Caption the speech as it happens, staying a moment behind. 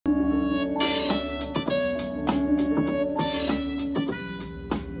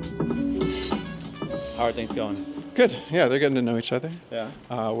How are things going? Good. Yeah, they're getting to know each other. Yeah.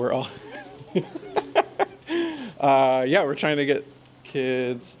 We're all. Yeah, we're trying to get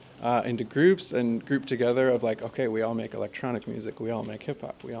kids into groups and group together of like, okay, we all make electronic music, we all make hip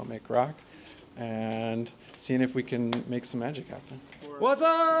hop, we all make rock, and seeing if we can make some magic happen. What's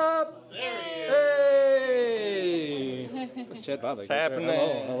up? There he is. Hey! That's Chad Bob. What's happening?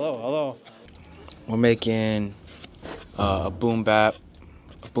 Hello. We're making a boom bap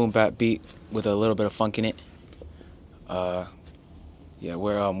beat with a little bit of funk in it. Yeah,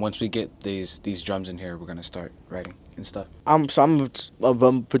 we're once we get these drums in here, we're gonna start writing and stuff. I'm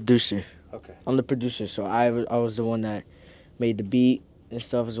a producer. Okay. I'm the producer, so I was the one that made the beat and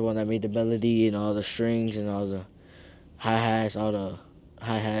stuff. I was the one that made the melody and all the strings and all the hi-hats, all the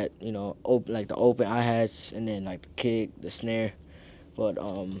hi-hat, you know, like the open hi-hats, and then like the kick, the snare. But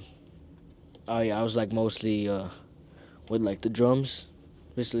oh yeah, I was like mostly with like the drums,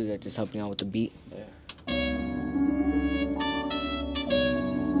 basically like just helping out with the beat. Yeah.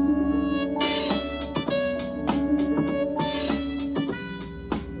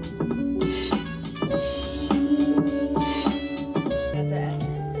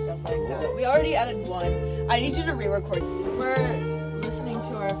 We already added one. I need you to re-record. We're listening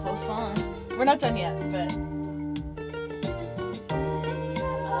to our full song. We're not done yet, but...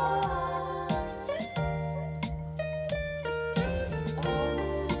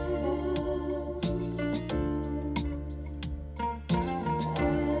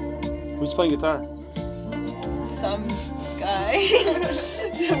 Who's playing guitar? Some guy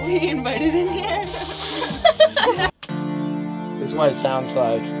that we invited in here. This is what it sounds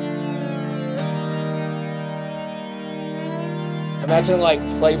like. Imagine like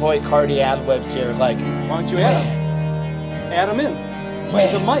Playboy Cardi ad-libs here, like. Why don't you add him? Add him in.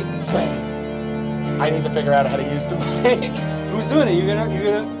 There's a mic. I need to figure out how to use the mic. Who's doing it? You gonna?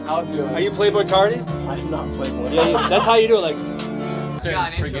 I'll do it. Are you Playboy Cardi? I'm not Playboy. Yeah, that's how you do it. Like. We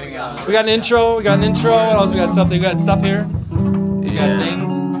got an intro. What else? We got something. We got stuff here. We got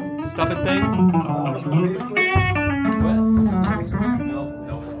things. Stuff and things.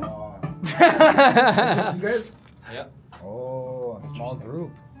 You guys? Yep. Oh, a small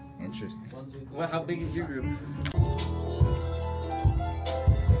group. Interesting. How big is your group?